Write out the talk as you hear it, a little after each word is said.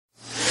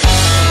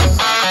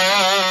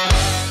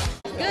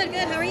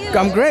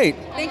I'm great.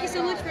 Thank you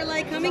so much for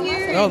coming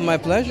here. Oh, my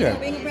pleasure.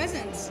 Being a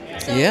presence.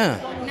 So, yeah.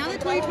 Now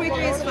that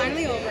 2023 is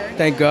finally over.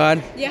 Thank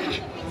God. Yeah.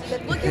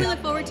 What can we look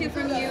forward to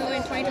from you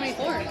in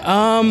 2024?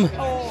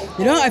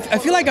 I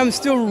feel like I'm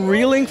still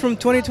reeling from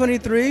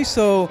 2023.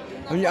 So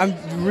I'm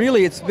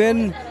really, it's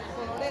been,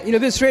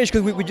 been strange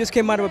because we just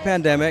came out of a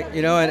pandemic,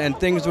 and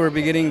things were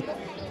beginning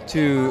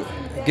to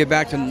get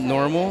back to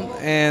normal,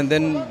 and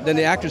then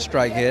the actors'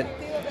 strike hit.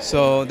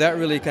 So that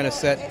really kind of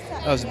set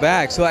us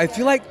back. So I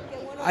feel like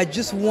I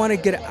just want to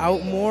get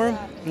out more,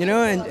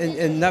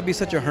 and not be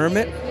such a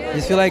hermit. I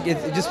just feel like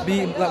it just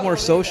be a lot more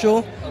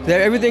social.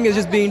 That everything is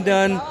just being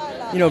done,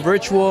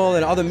 virtual,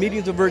 and all the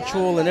meetings are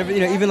virtual, and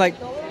even like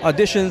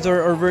auditions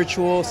are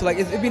virtual. So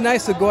it'd be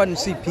nice to go out and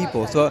see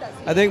people. So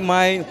I think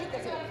my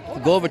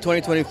goal for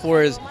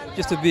 2024 is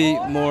just to be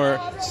more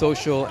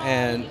social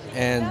and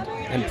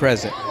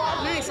present.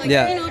 Nice, to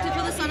feel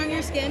the sun on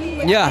your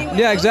skin.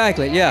 Yeah,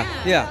 exactly. Yeah.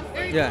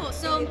 Very cool.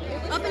 So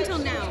up until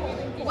now,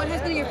 what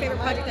has been your favorite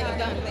project that you've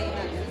done?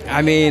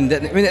 I mean,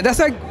 that's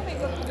like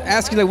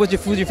asking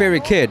who's your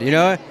favorite kid,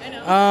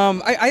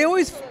 I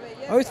always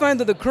find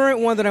that the current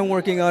one that I'm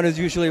working on is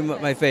usually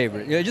my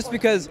favorite, just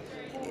because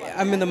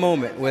I'm in the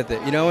moment with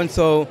it, and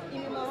so,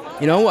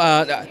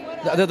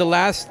 the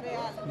last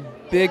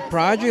big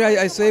project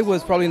I say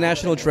was probably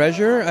National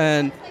Treasure,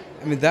 and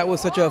I mean that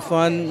was such a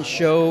fun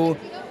show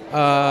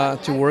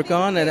to work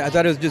on, and I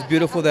thought it was just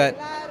beautiful that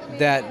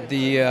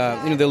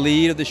the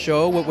lead of the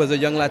show was a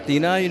young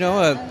Latina,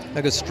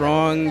 like a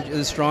strong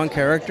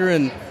character,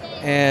 and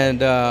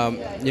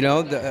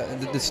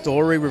the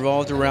story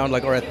revolved around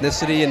like our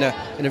ethnicity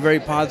in a very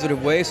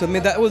positive way. So I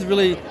mean that was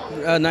really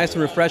nice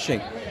and refreshing.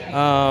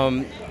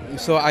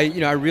 So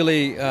I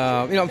really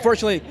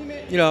unfortunately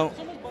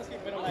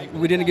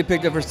we didn't get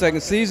picked up for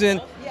second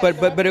season,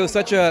 but it was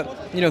such a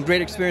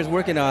great experience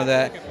working on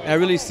that. And I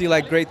really see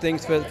great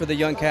things for the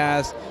young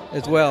cast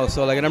as well.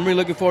 So and I'm really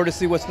looking forward to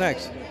see what's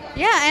next.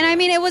 Yeah, and I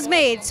mean it was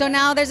made, so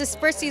now there's this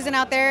first season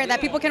out there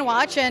that people can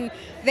watch, and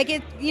they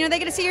get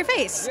to see your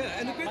face. Yeah,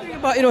 and the great thing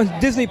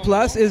about Disney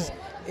Plus is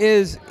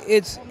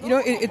it's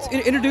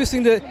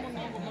introducing the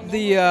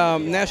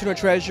National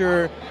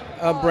Treasure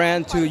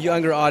brand to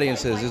younger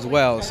audiences as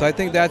well. So I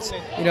think that's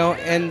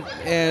and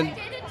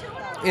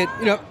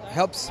it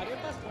helps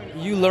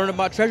you learn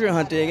about treasure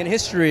hunting and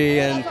history,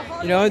 and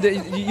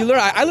you learn.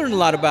 I learned a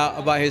lot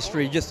about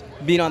history just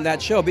being on that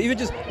show, but even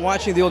just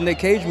watching the old Nick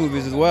Cage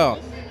movies as well.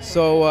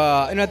 So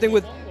and I think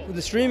with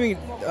the streaming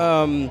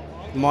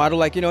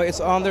model, it's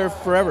on there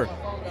forever,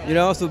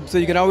 so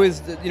you can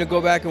always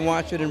go back and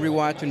watch it and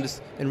rewatch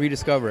and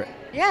rediscover it.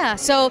 Yeah.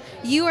 So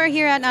you are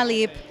here at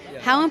NALIP.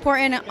 How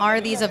important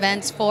are these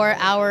events for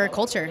our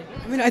culture?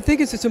 I mean, I think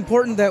it's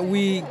important that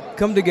we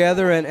come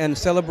together and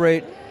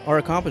celebrate our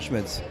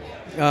accomplishments.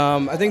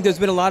 I think there's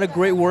been a lot of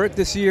great work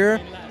this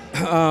year,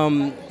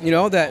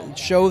 that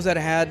shows that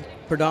had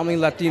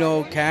predominantly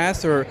Latino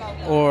cast or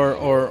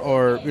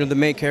the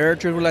main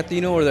characters were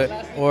Latino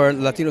or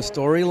Latino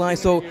storyline.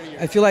 So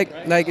I feel like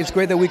it's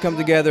great that we come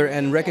together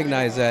and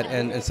recognize that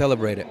and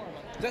celebrate it.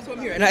 That's what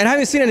I'm here, and I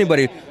haven't seen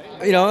anybody,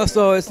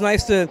 so it's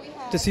nice to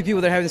see people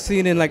that I haven't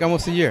seen in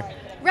almost a year.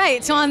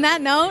 Right. So on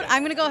that note,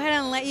 I'm going to go ahead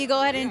and let you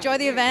go ahead and enjoy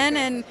the event,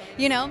 and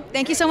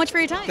thank you so much for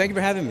your time. Thank you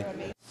for having me.